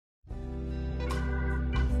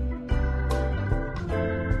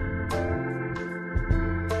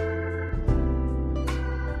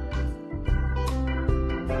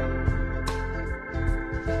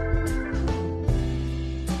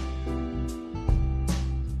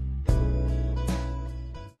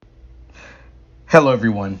Hello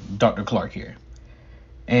everyone, Dr. Clark here,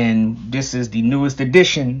 and this is the newest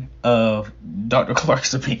edition of Dr.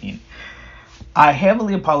 Clark's Opinion. I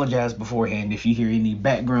heavily apologize beforehand if you hear any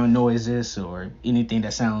background noises or anything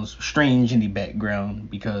that sounds strange in the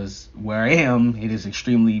background, because where I am, it is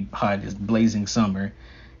extremely hot. It's blazing summer,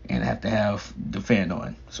 and I have to have the fan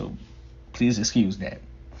on, so please excuse that.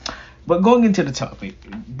 But going into the topic,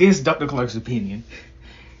 this Dr. Clark's Opinion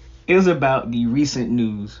is about the recent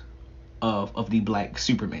news of the Black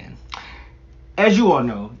Superman. As you all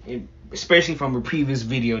know, especially from a previous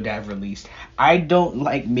video that I've released, I don't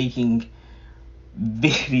like making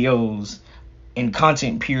videos and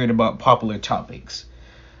content period about popular topics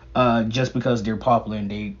just because they're popular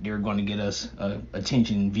and they're going to get us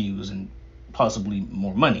attention, views, and possibly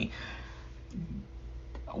more money.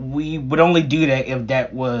 We would only do that if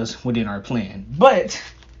that was within our plan. But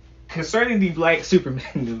concerning the Black Superman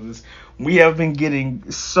news, we have been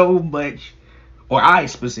getting so much, or I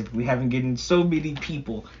specifically have been getting so many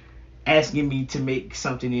people asking me to make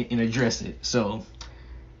something and address it. So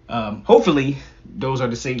hopefully those are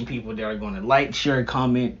the same people that are going to like, share,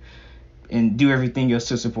 comment, and do everything else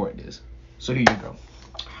to support this. So here you go.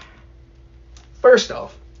 First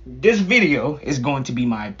off, this video is going to be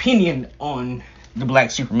my opinion on the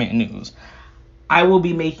Black Superman news. I will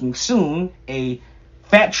be making soon a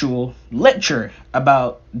factual lecture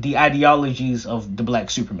about the ideologies of the Black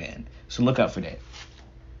Superman, so look out for that.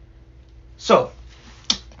 So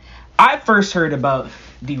I first heard about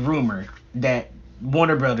the rumor that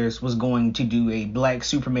Warner Brothers was going to do a Black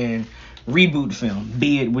Superman reboot film,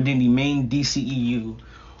 be it within the main DCEU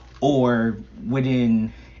or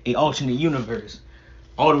within a alternate universe,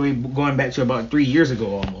 all the way going back to about 3 years ago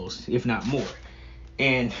almost, if not more.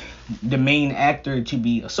 And the main actor to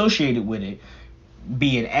be associated with it,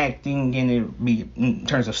 be it acting in it, be it in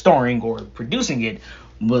terms of starring or producing it,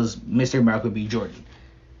 was Mr. Michael B. Jordan.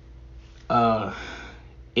 But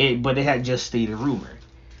it had just stayed a rumor.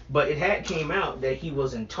 But it had came out that he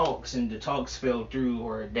was in talks, and the talks fell through,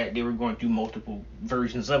 or that they were going through multiple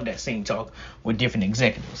versions of that same talk with different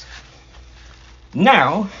executives.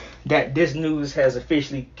 Now that this news has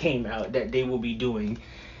officially came out that they will be doing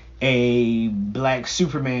a Black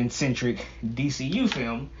Superman centric DCU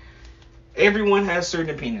film, everyone has certain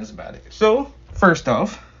opinions about it. So first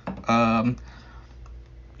off,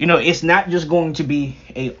 it's not just going to be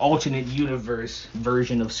a alternate universe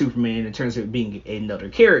version of Superman in terms of it being another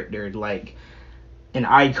character like an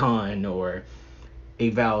Icon or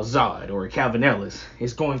a Val Zod or a Calvin Ellis.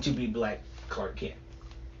 It's going to be Black Clark Kent.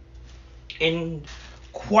 And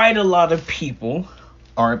quite a lot of people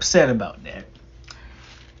are upset about that.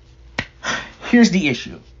 Here's the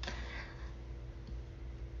issue.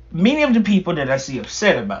 Many of the people that I see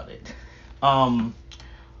upset about it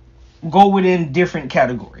go within different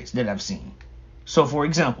categories that I've seen. So, for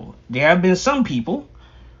example, there have been some people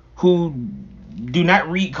who do not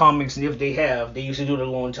read comics, and if they have, they used to do it a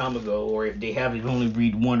long time ago, or if they have, they only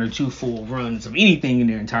read 1 or 2 full runs of anything in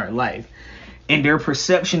their entire life. And their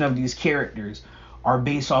perception of these characters are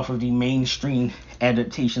based off of the mainstream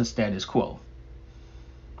adaptation status quo.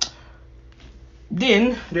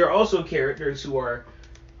 Then, there are also characters who are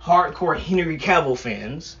hardcore Henry Cavill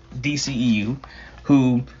fans, DCEU,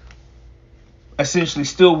 who essentially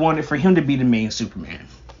still wanted for him to be the main Superman.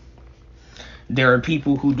 There are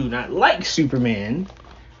people who do not like Superman,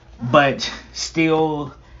 but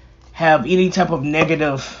still have any type of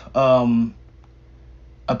negative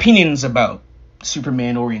opinions about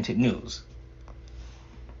Superman-oriented news.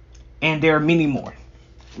 And there are many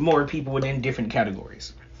more people within different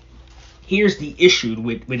categories. Here's the issue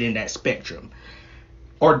within that spectrum,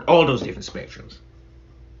 or all those different spectrums.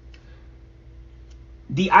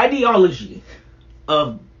 The ideology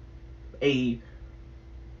of a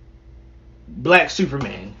Black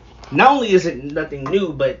Superman, not only is it nothing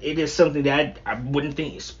new, but it is something that I wouldn't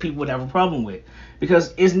think people would have a problem with,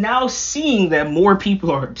 because it's now seeing that more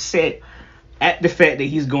people are upset at the fact that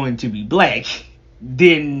he's going to be black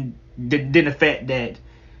than the fact that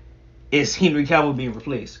it's Henry Cavill being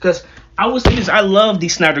replaced. Because I will say this, I love the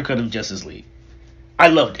Snyder Cut of Justice League. I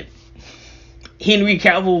loved it. Henry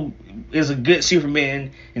Cavill is a good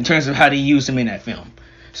Superman in terms of how they used him in that film.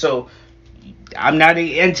 So I'm not an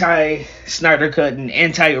anti-Snyder Cut and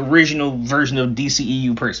anti-original version of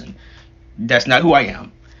DCEU person. That's not who I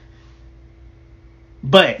am.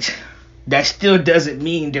 But that still doesn't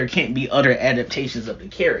mean there can't be other adaptations of the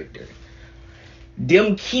character.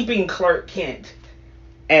 Them keeping Clark Kent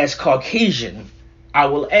as Caucasian, I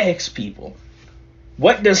will ask people,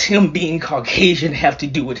 what does him being Caucasian have to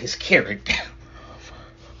do with his character?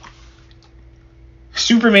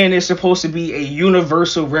 Superman is supposed to be a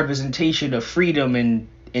universal representation of freedom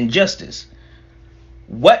and justice.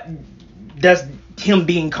 What does him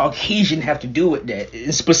being Caucasian have to do with that?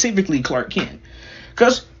 And specifically Clark Kent.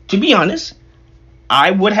 Because, to be honest,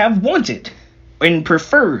 I would have wanted and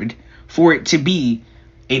preferred for it to be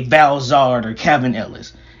a Val Zard or Calvin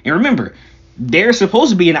Ellis. And remember, there's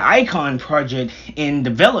supposed to be an Icon project in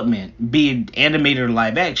development, be it animated or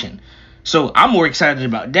live action. So I'm more excited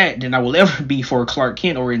about that than I will ever be for a Clark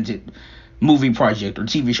Kent oriented movie project or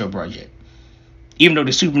TV show project. Even though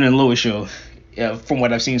the Superman and Lois show, from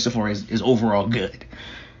what I've seen so far, is overall good.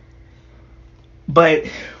 But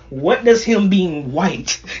what does him being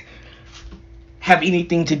white have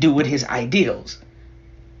anything to do with his ideals?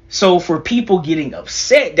 So for people getting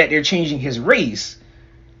upset that they're changing his race,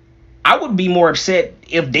 I would be more upset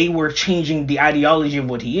if they were changing the ideology of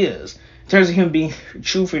what he is. In terms of him being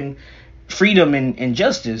truth and freedom and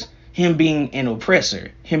justice, him being an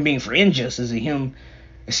oppressor, him being for injustice, and him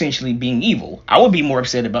essentially being evil. I would be more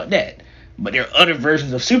upset about that. But there are other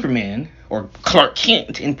versions of Superman, or Clark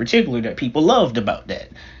Kent in particular, that people loved about that.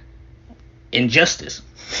 Injustice.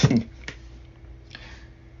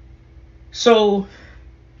 So,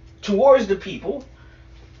 towards the people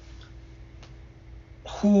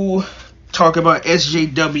who talk about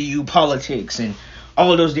SJW politics and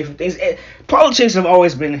all of those different things, politics have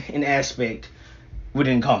always been an aspect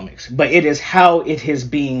within comics, but it is how it is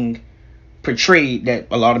being portrayed that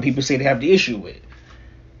a lot of people say they have the issue with.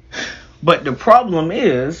 But the problem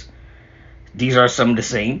is, these are some of the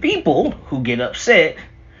same people who get upset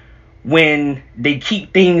when they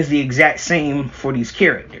keep things the exact same for these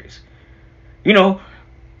characters. You know,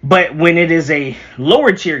 but when it is a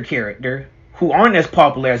lower tier character who aren't as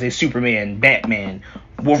popular as a Superman, Batman,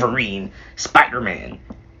 Wolverine, Spider-Man,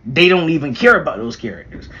 they don't even care about those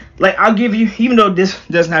characters. Like, I'll give you, even though this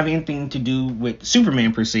doesn't have anything to do with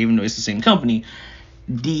Superman per se, even though it's the same company,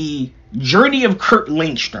 the journey of Kurt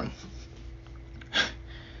Langstrom,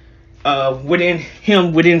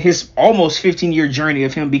 within his almost 15-year journey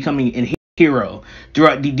of him becoming a hero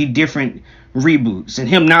throughout the different reboots, and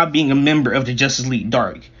him now being a member of the Justice League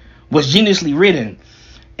Dark, was geniusly written.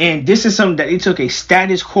 And this is something that it took a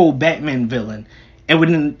status quo Batman villain,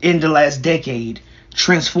 and in the last decade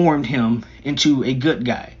transformed him into a good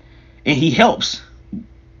guy, and he helps,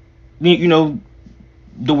 you know,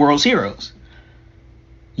 the world's heroes.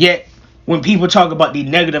 Yet when people talk about the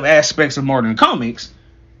negative aspects of modern comics,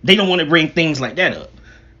 they don't want to bring things like that up.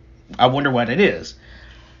 I wonder why that is.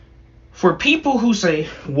 For people who say,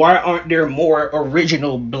 why aren't there more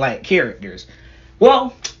original black characters?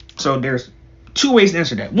 Well, so there's two ways to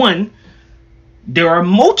answer that. One, there are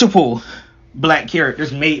multiple black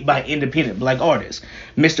characters made by independent black artists.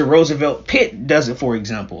 Mr. Roosevelt Pitt does it, for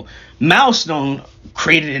example. Milestone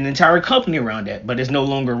created an entire company around that, but it's no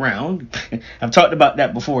longer around. I've talked about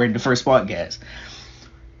that before in the first podcast.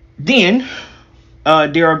 Then,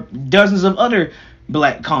 there are dozens of other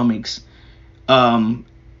black comics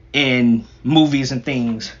and movies and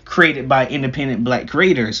things created by independent black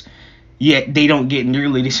creators, yet they don't get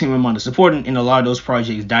nearly the same amount of support, and a lot of those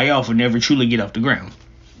projects die off or never truly get off the ground.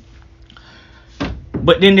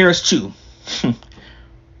 But then there's two.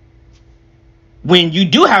 When you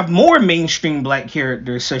do have more mainstream black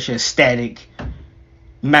characters such as Static,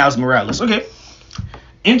 Miles Morales, okay,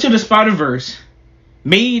 Into the Spider-Verse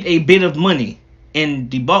made a bit of money in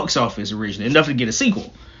the box office originally, enough to get a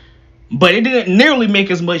sequel. But it didn't nearly make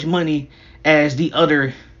as much money as the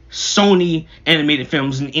other Sony animated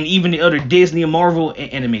films and even the other Disney and Marvel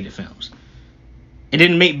animated films. It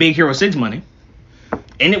didn't make Big Hero 6 money.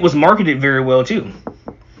 And it was marketed very well too.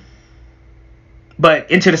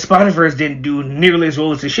 But Into the Spider-Verse didn't do nearly as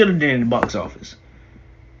well as it should have done in the box office.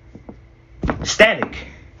 Static.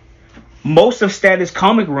 Most of Static's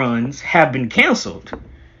comic runs have been canceled.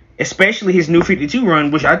 Especially his New 52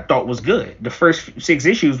 run, which I thought was good. The first 6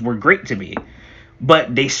 issues were great to me.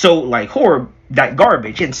 But they sold like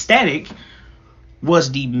garbage. And Static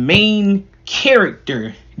was the main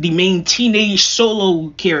character, the main teenage solo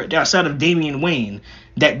character outside of Damian Wayne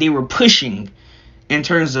that they were pushing in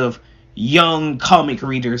terms of young comic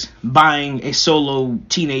readers buying a solo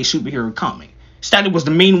teenage superhero comic. Static was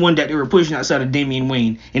the main one that they were pushing outside of Damian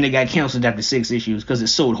Wayne, and it got canceled after 6 issues because it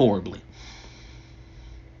sold horribly.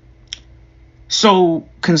 So,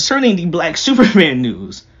 concerning the Black Superman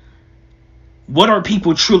news, what are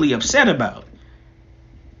people truly upset about?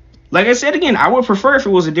 Like I said again, I would prefer if it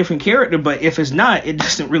was a different character, but if it's not, it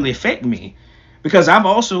doesn't really affect me. Because I've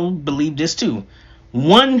also believed this too.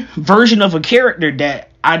 One version of a character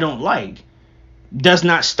that I don't like does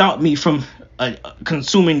not stop me from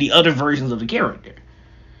consuming the other versions of the character.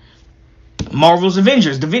 Marvel's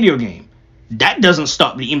Avengers, the video game. That doesn't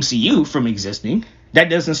stop the MCU from existing. That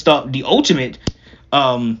doesn't stop the Ultimate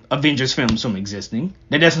Avengers films from existing.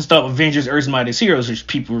 That doesn't stop Avengers Earth's Mightiest Heroes, which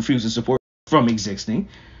people refuse to support, from existing.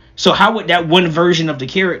 So how would that one version of the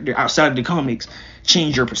character outside of the comics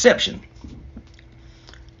change your perception?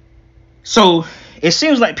 So it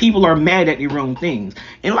seems like people are mad at the wrong things.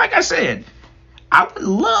 And like I said, I would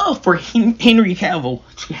love for Henry Cavill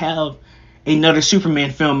to have another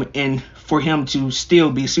Superman film and for him to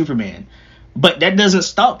still be Superman. But that doesn't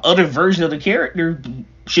stop other versions of the character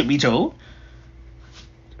should be told.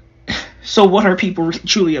 So what are people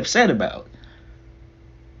truly upset about?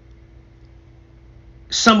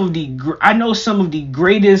 I know some of the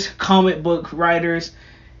greatest comic book writers,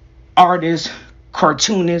 artists,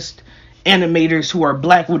 cartoonists, animators who are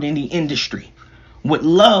black within the industry would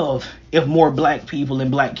love if more black people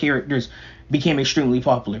and black characters became extremely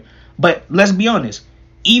popular. But let's be honest,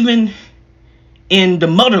 even in the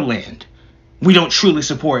motherland, we don't truly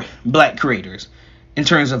support black creators in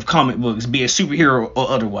terms of comic books, be it superhero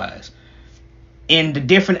or otherwise. In the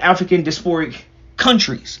different African diasporic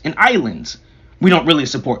countries and islands, we don't really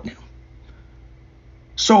support them.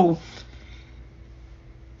 So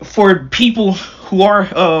for people who are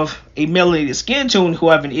of a melanated skin tone who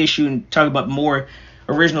have an issue and talk about more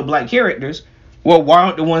original black characters, well, why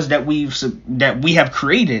aren't the ones that we have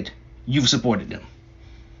created, you've supported them?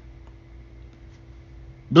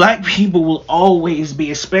 Black people will always be,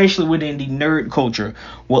 especially within the nerd culture,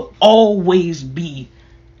 will always be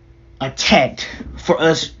attacked for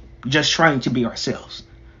us just trying to be ourselves.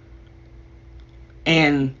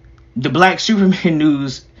 And the Black Superman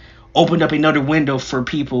news opened up another window for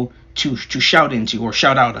people to shout into or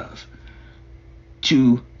shout out of,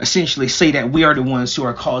 to essentially say that we are the ones who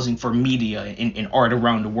are causing for media and art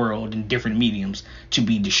around the world in different mediums to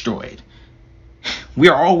be destroyed. We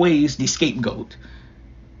are always the scapegoat.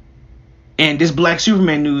 And this Black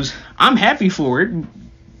Superman news, I'm happy for it,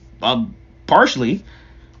 partially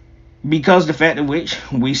because the fact in which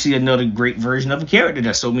we see another great version of a character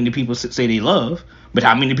that so many people say they love, but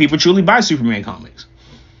how many people truly buy Superman comics?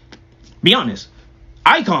 Be honest.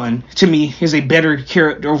 Icon, to me, is a better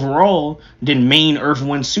character overall than main Earth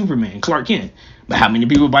 1 Superman, Clark Kent. But how many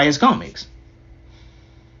people buy his comics?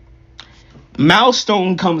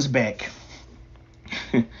 Milestone comes back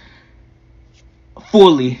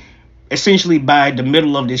fully, essentially by the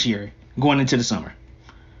middle of this year, going into the summer.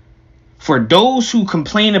 For those who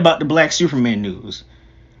complain about the Black Superman news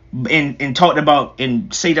and talked about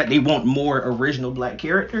and say that they want more original black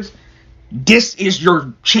characters, this is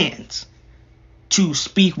your chance to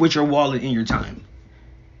speak with your wallet in your time.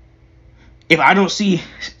 If I don't see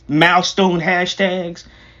milestone hashtags,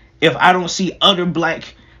 if I don't see other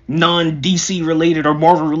black non-DC related or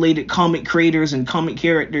Marvel related comic creators and comic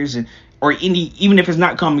characters or any, even if it's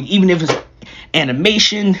not comic, even if it's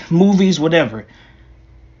animation, movies, whatever,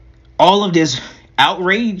 all of this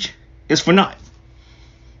outrage is for naught.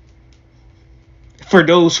 For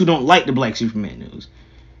those who don't like the Black Superman news.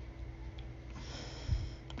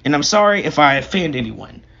 And I'm sorry if I offend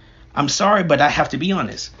anyone. I'm sorry, but I have to be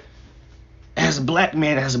honest. As a black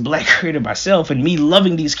man, as a black creator myself, and me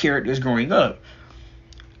loving these characters growing up,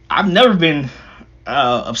 I've never been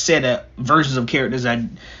upset at versions of characters that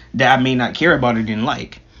I may not care about or didn't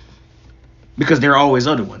like. Because there are always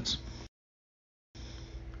other ones.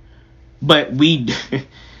 But we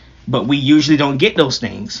usually don't get those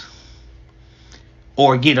things.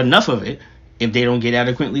 Or get enough of it if they don't get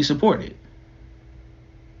adequately supported.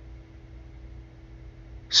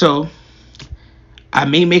 So, I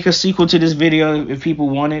may make a sequel to this video if people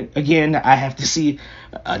want it. Again, I have to see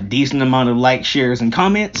a decent amount of likes, shares, and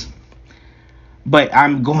comments. But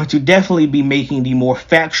I'm going to definitely be making the more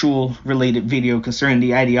factual related video concerning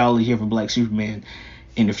the ideology of a Black Superman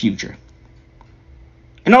in the future.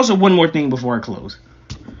 And also one more thing before I close.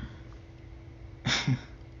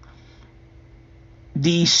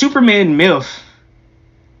 The Superman myth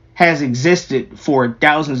has existed for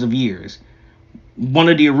thousands of years. One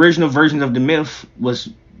of the original versions of the myth was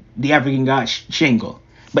the African god Shango.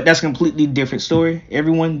 But that's a completely different story.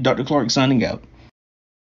 Everyone, Dr. Clark signing out.